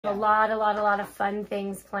A lot of fun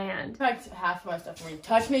things planned. Packed half my stuff for me.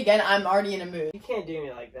 Touch me again, I'm already in a mood. You can't do me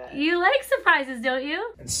like that. You like surprises, don't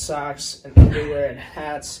you? And socks and underwear and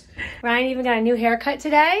hats. Ryan even got a new haircut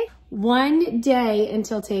today. 1 day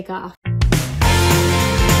until takeoff.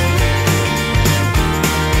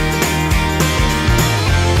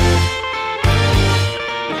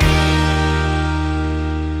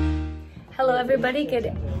 Hello everybody, good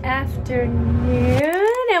afternoon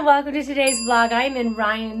and welcome to today's vlog. I'm in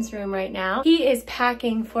Ryan's room right now. He is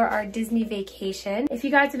packing for our Disney vacation. If you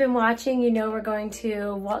guys have been watching, you know we're going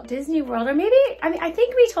to Walt Disney World, or maybe, I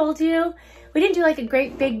think we told you. We didn't do like a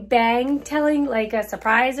great big bang telling, like a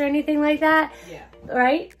surprise or anything like that. Yeah.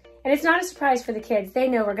 Right? And it's not a surprise for the kids. They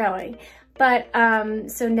know we're going. But,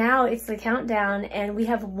 so now it's the countdown and we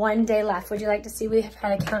have 1 day left. Would you like to see? We have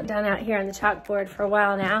had a countdown out here on the chalkboard for a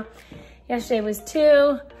while now. Yesterday was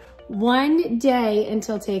 2, 1 day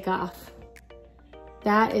until takeoff.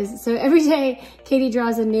 That is, so every day Katie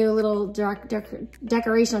draws a new little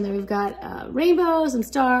decoration on there. We've got rainbows and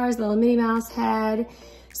stars, little Minnie Mouse head.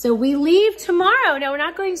 So we leave tomorrow. No, we're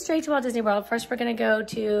not going straight to Walt Disney World. First, we're gonna go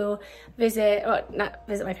to visit, well, not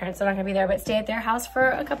visit my parents, they're not gonna be there, but stay at their house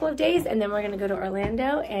for a couple of days. And then we're gonna go to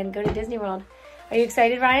Orlando and go to Disney World. Are you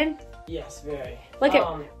excited, Ryan? Yes, very. Look at,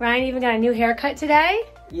 Ryan even got a new haircut today.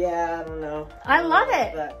 Yeah, I don't know. I love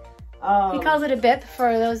it. But, he calls it a bip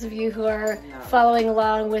for those of you who are following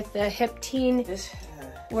along with the hip teen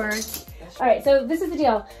words. All right, so this is the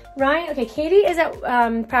deal. Ryan, okay, Katie is at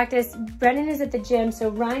practice. Brennan is at the gym. So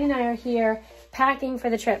Ryan and I are here packing for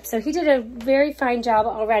the trip. So he did a very fine job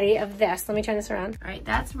already of this. Let me turn this around. All right,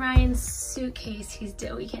 that's Ryan's suitcase. He's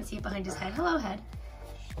you can't see it behind his head. Hello, head.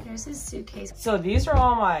 There's his suitcase. So these are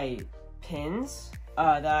all my pins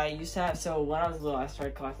that I used to have. So when I was little, I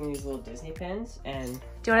started collecting these little Disney pins. And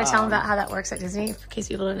do you want to tell them about how that works at Disney, in case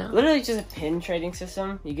people don't know? Literally just a pin trading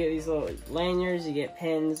system. You get these little lanyards, you get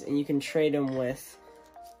pins, and you can trade them with,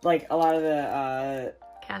 like, a lot of the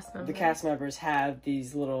cast members have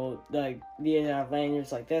these little, like, they have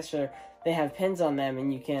lanyards like this, or they have pins on them,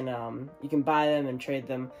 and you can buy them and trade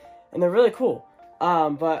them, and they're really cool.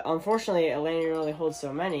 But unfortunately, a lanyard only holds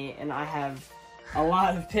so many, and I have a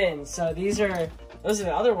lot of pins. So those are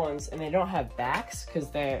the other ones, and they don't have backs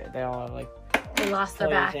because they all have, like, they lost their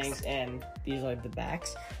backs. Things, and these are the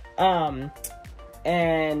backs.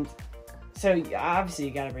 And so obviously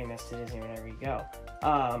you got to bring this to Disney whenever you go.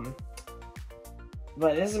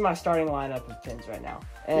 But this is my starting lineup of pins right now,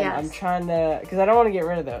 and yes. I'm trying to, because I don't want to get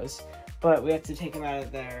rid of those, but we have to take them out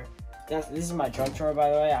of there. This is my junk drawer, by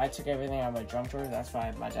the way. I took everything out of my junk drawer. That's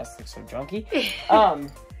why my desk looks so junky.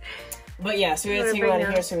 But yeah, so we have to take them out of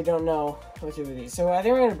here so we don't know what to do with these. So I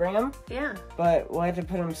think we're going to bring them. Yeah. But we'll have to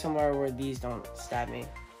put them somewhere where these don't stab me.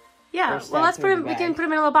 Yeah, well, let's put them, we can put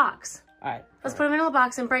them in a little box. All right. Let's put them in a little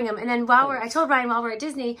box and bring them. And then I told Ryan while we're at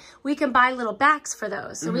Disney, we can buy little backs for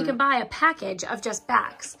those. So we can buy a package of just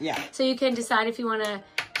backs. Yeah. So you can decide if you want to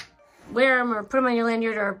wear them or put them on your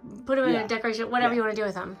lanyard or put them in a decoration, whatever you want to do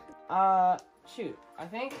with them. Shoot, I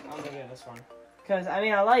think I'm gonna get this one. Because, I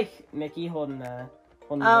mean, I like Mickey holding the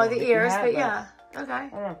ears, hat, but yeah. Okay. I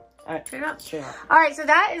don't know. All right. Straight up. All right, so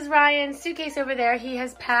that is Ryan's suitcase over there. He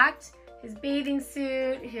has packed his bathing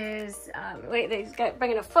suit, his, he's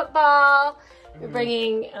bringing a football. We're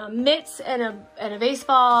bringing mitts and a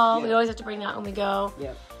baseball. Yep. We always have to bring that when we go.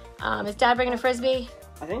 Yep. Is Dad bringing a Frisbee?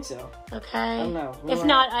 I think so. Okay. I don't know. If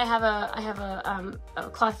not, I have a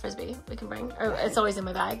cloth Frisbee we can bring. Or it's always in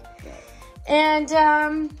my bag. Yeah. And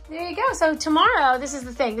there you go. So tomorrow, this is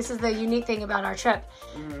the thing. This is the unique thing about our trip.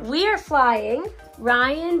 We are flying,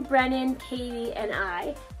 Ryan, Brennan, Katie, and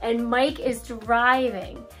I. And Mike is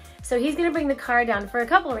driving. So he's going to bring the car down for a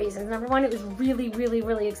couple of reasons. Number one, it was really, really,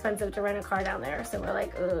 really expensive to rent a car down there. So we're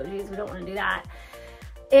like, oh, geez, we don't want to do that.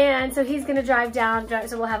 And so he's going to drive down,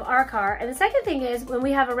 so we'll have our car. And the second thing is, when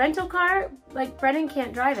we have a rental car, like Brennan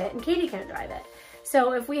can't drive it and Katie can't drive it.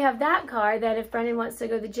 So if we have that car, then if Brennan wants to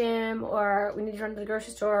go to the gym or we need to run to the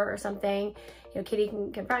grocery store or something, you know, Katie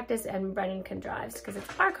can practice and Brennan can drive because it's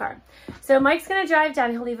our car. So Mike's going to drive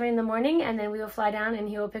down. He'll leave in the morning and then we will fly down and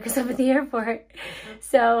he will pick us up at the airport.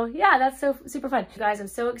 So yeah, that's so super fun. You guys, I'm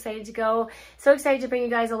so excited to go. So excited to bring you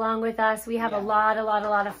guys along with us. We have a lot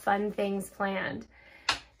of fun things planned.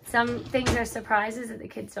 Some things are surprises that the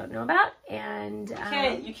kids don't know about, and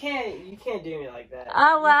you can't do me like that.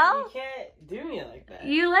 Oh well. You can't do me like that.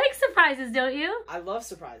 You like surprises, don't you? I love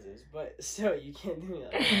surprises, but still, you can't do me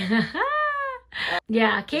like that.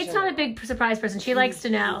 Yeah, Kate's not a big surprise person. She likes to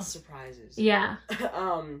know surprises. Yeah.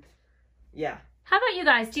 Yeah. How about you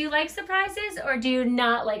guys? Do you like surprises or do you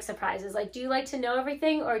not like surprises? Like, do you like to know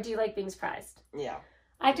everything or do you like being surprised? Yeah.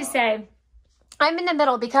 I have to say, I'm in the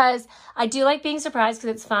middle because I do like being surprised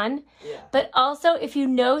because it's fun. Yeah. But also, if you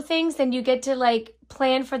know things, then you get to like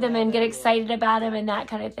plan for them and get excited about them and that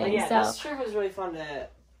kind of thing. Yeah, so this trip was really fun to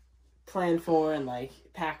plan for and like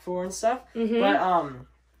pack for and stuff. Mm-hmm. But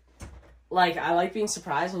like I like being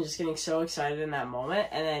surprised and just getting so excited in that moment.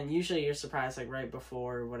 And then usually you're surprised like right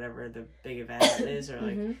before whatever the big event is or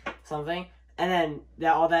like something. And then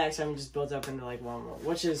all that excitement just builds up into like one more,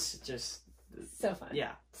 which is just so fun.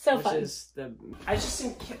 Yeah. So fun. I just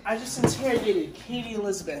interrogated Katie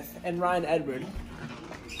Elizabeth and Ryan Edward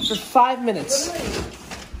for 5 minutes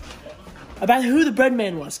about who the bread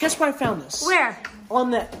man was. Guess where I found this? Where?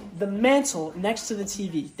 On the mantle next to the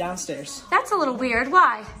TV downstairs. That's a little weird.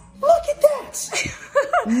 Why? Look at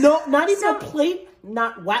that! No, not even a plate,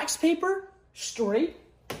 not wax paper, straight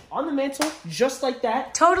on the mantle, just like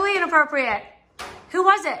that. Totally inappropriate. Who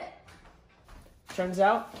was it? Turns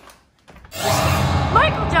out,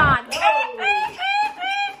 Michael John.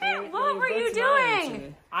 What were you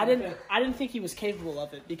doing? I didn't think he was capable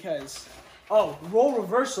of it because role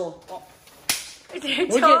reversal. Oh,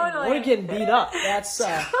 Totally. we're getting beat up. That's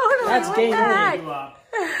Totally. game What over.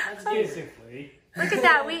 the That's basically. Look at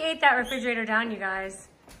that. We ate that refrigerator down, you guys.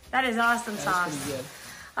 That is awesome sauce. Pretty good.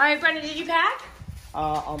 All right, Brennan, did you pack?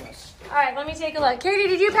 Almost. All right, let me take a look. Katie,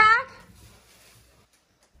 did you pack?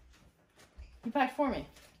 You packed for me.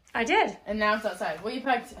 I did. And now it's outside. Well, you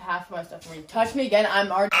packed half of my stuff for me. Touch me again,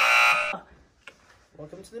 I'm already...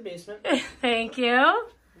 Welcome to the basement. Thank you.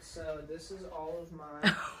 So this is all of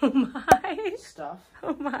my Oh my. stuff.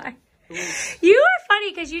 Oh my. You are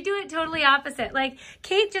funny because you do it totally opposite. Like,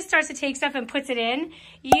 Kate just starts to take stuff and puts it in.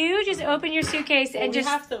 You just open your suitcase and we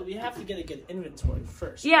have to get a good inventory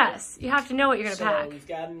first. Yes, you have to know what you're going to So pack. we've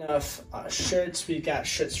got enough shirts. We've got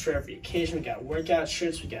shirts for every occasion. We got workout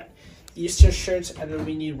shirts. We got Easter shirts, and then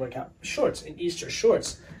we need workout shorts and Easter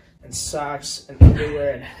shorts, and socks and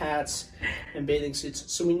underwear and hats and bathing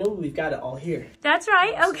suits. So we know we've got it all here. That's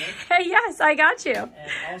right. Okay. Yes, I got you.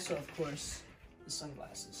 And also, of course, the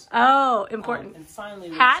sunglasses. Oh, important. And finally,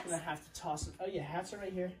 we're Hats? just gonna have to toss it. Oh yeah, hats are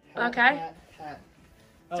right here. Okay. Hat.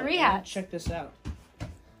 Oh, 3 and hats. Check this out.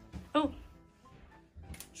 Oh.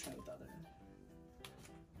 Try with the other end.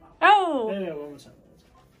 Oh. Wait, one more time.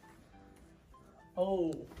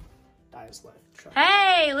 Oh, Dia's life. Try.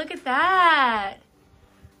 Hey, look at that.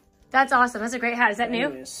 That's awesome. That's a great hat. Is that new?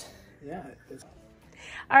 Anyways, yeah.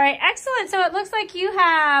 All right, excellent. So it looks like you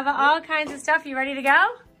have all kinds of stuff. You ready to go?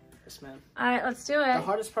 Yes, ma'am. All right, let's do The it.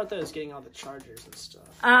 hardest part though is getting all the chargers and stuff.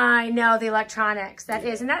 I know, the electronics. That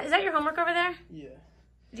is. And that is that your homework over there? Yeah.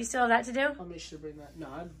 Do you still have that to do? I'll make sure to bring that. No,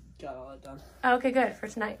 I got all that done. Okay, good. For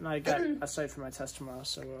tonight. And I got a site for my test tomorrow,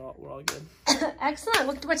 so we're all good. Excellent.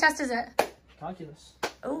 What test is it? Calculus.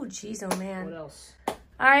 Oh, jeez, oh, What man. else? All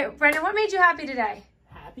right, Brendan, what made you happy today?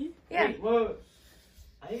 Happy? Yeah. Wait, whoa.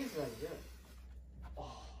 I think it's really good.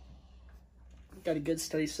 Got a good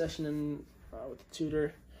study session with the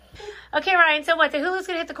tutor. Okay, Ryan, so what? The Hulu's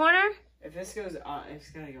going to hit the corner? If this goes on, it's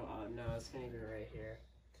gonna go on. No, it's gonna be right here.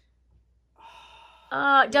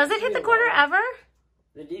 Does it hit the corner ever?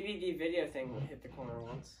 The DVD video thing will hit the corner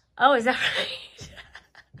once. Oh, is that right?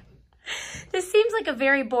 This seems like a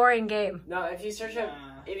very boring game. No, if you search up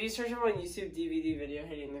on YouTube DVD video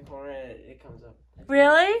hitting the corner, it comes up.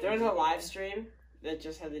 Really? There was a live stream that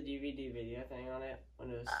just had the DVD video thing on it when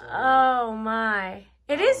it was still Oh, my.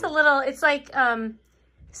 It is a little, it's like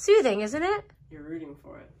soothing, isn't it? You're rooting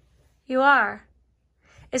for it. You are.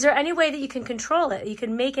 Is there any way that you can control it? You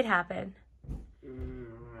can make it happen?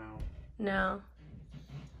 No. No.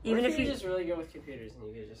 Even if you just really go with computers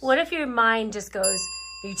and you could just... What if your mind just goes,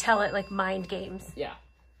 you tell it like mind games? Yeah.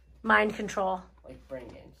 Mind control. Like brain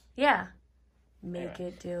games. Yeah. Make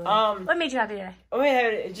it do it. Um, What made you happy today? Oh,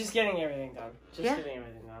 yeah, just getting everything done. Just Yeah. getting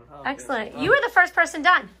everything done. Excellent. You were the first person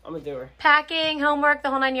done. I'm a doer. Packing, homework, the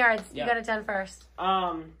whole 9 yards. Yeah. You got it done first.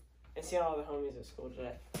 And seeing all the homies at school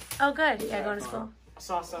today. Oh, good. Yeah, going to school.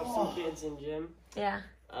 Saw some kids in gym. Yeah.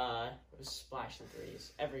 It was splashing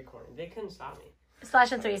threes every corner. They couldn't stop me.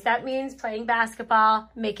 Slash and threes. That means playing basketball,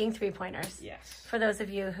 making 3-pointers. Yes. For those of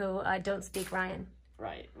you who don't speak Ryan.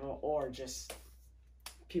 Right. Well, or just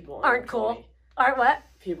people Aren't under cool. 20. Aren't what?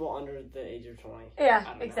 People under the age of 20. Yeah, I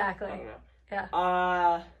don't know. exactly. I don't know.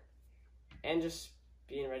 Yeah. And just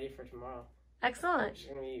being ready for tomorrow. Excellent. Which is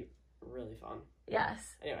gonna be really fun.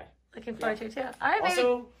 Yes. Anyway. Looking forward to it too. All right, baby.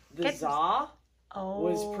 Also, the za Oh.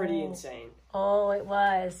 was pretty insane. Oh, it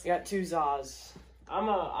was. We got 2 zas. I'm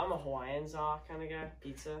a Hawaiian za kind of guy.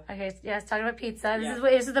 Pizza. Okay, yes, talking about pizza. Yeah.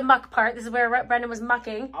 This is the muck part. This is where Brendan was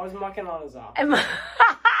mucking. I was mucking on a za. And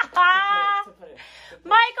To put it.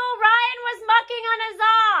 Michael Ryan was mucking on a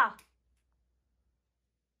za.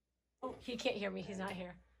 Oh, he can't hear me. He's not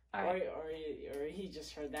here. All right. Or he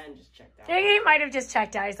just heard that and just checked out. He might have just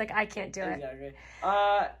checked out. He's like, I can't do it. Exactly.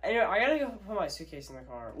 Anyway, I gotta go put my suitcase in the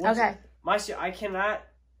car. Okay. I cannot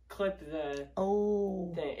clip the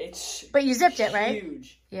thing. It's but you zipped it, right?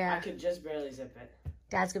 Huge. Yeah. I could just barely zip it.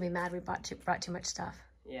 Dad's gonna be mad we brought too much stuff.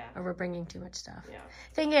 Yeah. Or we're bringing too much stuff. Yeah.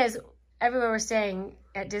 Thing is, everywhere we're staying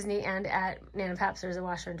at Disney and at Nana Paps, there's a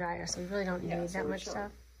washer and dryer, so we really don't need that much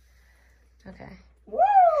stuff. Okay. Woo!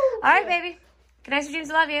 All right, baby. Good night, sweet dreams.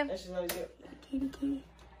 I love you. She loves you. Katie. Katie.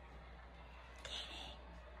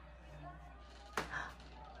 I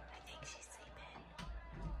think she's sleeping.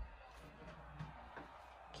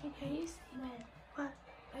 Katie, are you sleeping? What?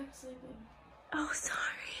 I'm sleeping. Oh, sorry.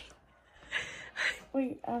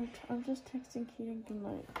 Wait, I'm just texting Keaton good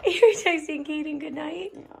night. You're texting Kaden good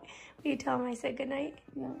night? Yeah. Will you tell him I said good night?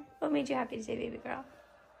 Yeah. What made you happy today, baby girl?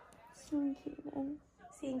 Seeing Keaton.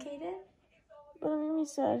 Seeing Kaden? But it made me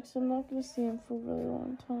sad because I'm not going to see him for a really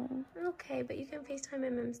long time. Okay, but you can FaceTime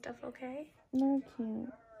him and stuff, okay? No, I can't.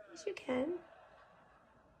 Yes, you can.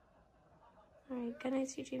 All right, good night,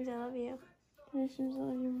 sweet dreams. I love you. I just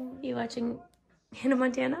love you more. You watching Hannah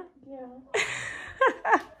Montana? Yeah.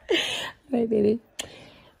 All right, baby.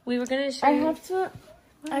 We were going to show you.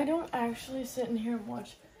 I don't actually sit in here and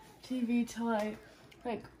watch TV till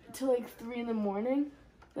till 3 in the morning.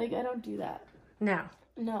 Like, I don't do that. No.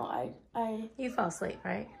 No, You fall asleep,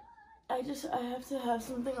 right? I have to have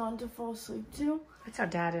something on to fall asleep to. That's how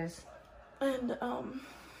Dad is. And,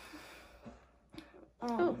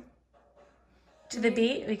 To the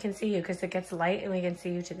beat, we can see you because it gets light and we can see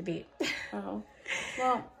you to the beat. Oh.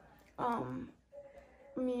 Well,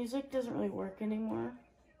 music doesn't really work anymore.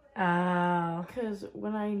 Oh. Because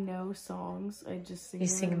when I know songs, I just sing You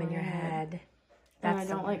sing them in your head. And I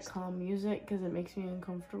don't like calm music because it makes me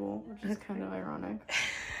uncomfortable, which is kind of ironic.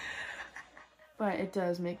 But it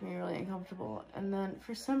does make me really uncomfortable. And then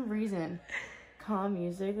for some reason, calm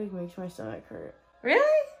music makes my stomach hurt.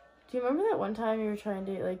 Really? Do you remember that one time you were trying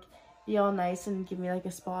to be all nice and give me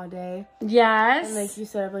a spa day? Yes. And you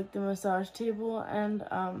set up the massage table and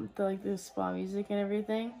the spa music and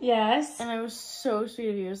everything. Yes. And I was so sweet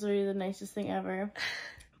of you. It was literally the nicest thing ever.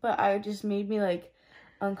 But it just made me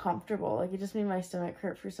uncomfortable. It just made my stomach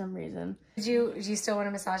hurt for some reason. Do you still want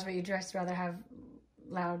a massage, but you'd just rather have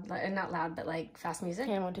loud, not loud, but fast music?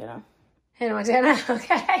 Hannah Montana. Hannah Montana,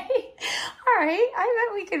 okay. All right, I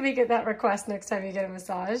bet we could make it that request next time you get a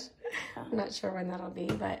massage. I'm not sure when that'll be,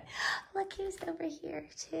 but look who's over here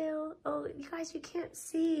too. Oh, you guys, you can't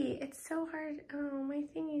see. It's so hard. Oh, my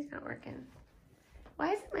thingy's not working.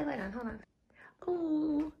 Why isn't my light on? Hold on.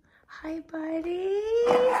 Oh, hi, buddy.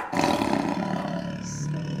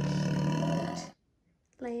 So cute.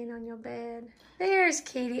 Laying on your bed. There's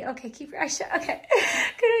Katie. Okay, keep your eyes shut. Okay.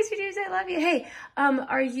 Good night, sweet dreams. I love you. Hey,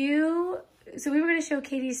 so we were going to show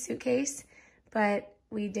Katie's suitcase, but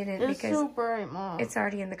we didn't because it's so bright, Mom. It's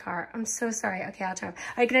already in the car. I'm so sorry. Okay, I'll turn off. All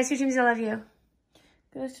right, good night, sweet dreams. I love you.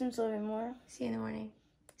 Good night, sweet dreams. I love you more. See you in the morning.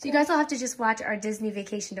 So you guys will have to just watch our Disney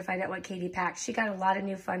vacation to find out what Katie packed. She got a lot of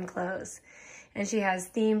new fun clothes, and she has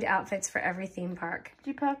themed outfits for every theme park.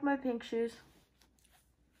 Did you pack my pink shoes?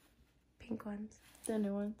 Pink ones. The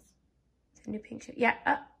new ones. The new pink shoes. Yeah.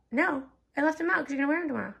 No. I left them out because you're going to wear them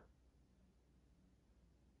tomorrow.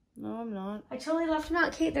 No, I'm not. I totally left them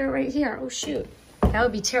out. Kate, they're right here. Oh, shoot. That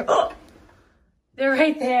would be terrible. Oh! They're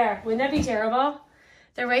right there. Wouldn't that be terrible?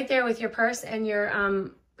 They're right there with your purse and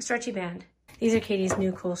your stretchy band. These are Katie's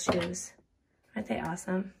new cool shoes. Aren't they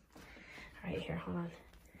awesome? All right, here, hold on.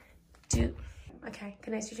 Okay,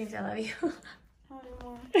 good night, sweet dreams. I love you.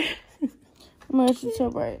 My eyes are so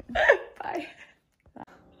bright. Bye.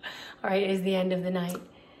 All right, it is the end of the night.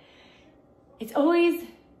 It's always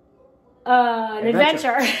an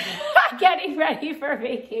adventure. Getting ready for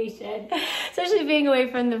vacation, especially being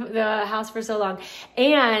away from the house for so long.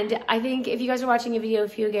 And I think if you guys were watching a video a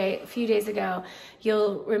few days ago,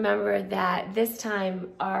 you'll remember that this time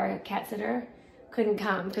our cat sitter couldn't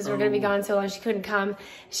come because we're going to be gone so long. She couldn't come.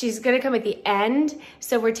 She's going to come at the end.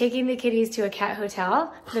 So we're taking the kitties to a cat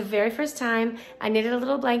hotel for the very first time. I knitted a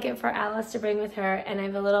little blanket for Alice to bring with her, and I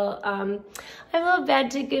have a little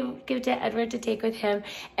bed to give to Edward to take with him.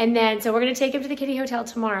 And then so we're going to take him to the kitty hotel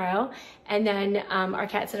tomorrow, and then our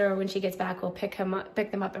cat sitter, when she gets back, will pick them up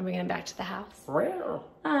and bring them back to the house. Rare.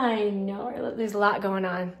 I know. There's a lot going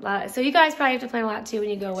on. So you guys probably have to plan a lot too when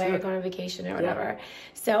you go away or go on vacation or whatever. Yeah.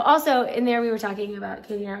 So also in there we were talking about,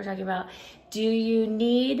 Katie and I were talking about, do you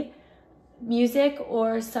need music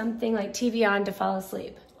or something like TV on to fall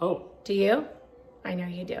asleep? Oh. Do you? I know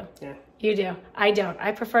you do. Yeah. You do. I don't.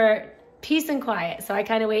 I prefer peace and quiet. So I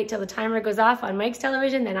kind of wait till the timer goes off on Mike's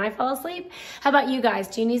television, then I fall asleep. How about you guys?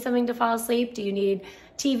 Do you need something to fall asleep? Do you need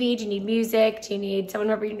TV? Do you need music? Do you need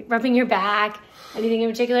someone rubbing your back? Anything in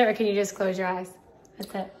particular? Or can you just close your eyes?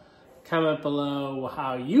 That's it. Comment below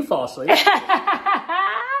how you fall asleep. And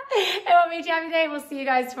what made you happy today? We'll see you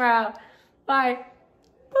guys tomorrow. Bye.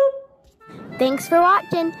 Boop. Thanks for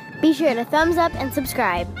watching. Be sure to thumbs up and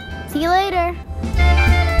subscribe. See you later.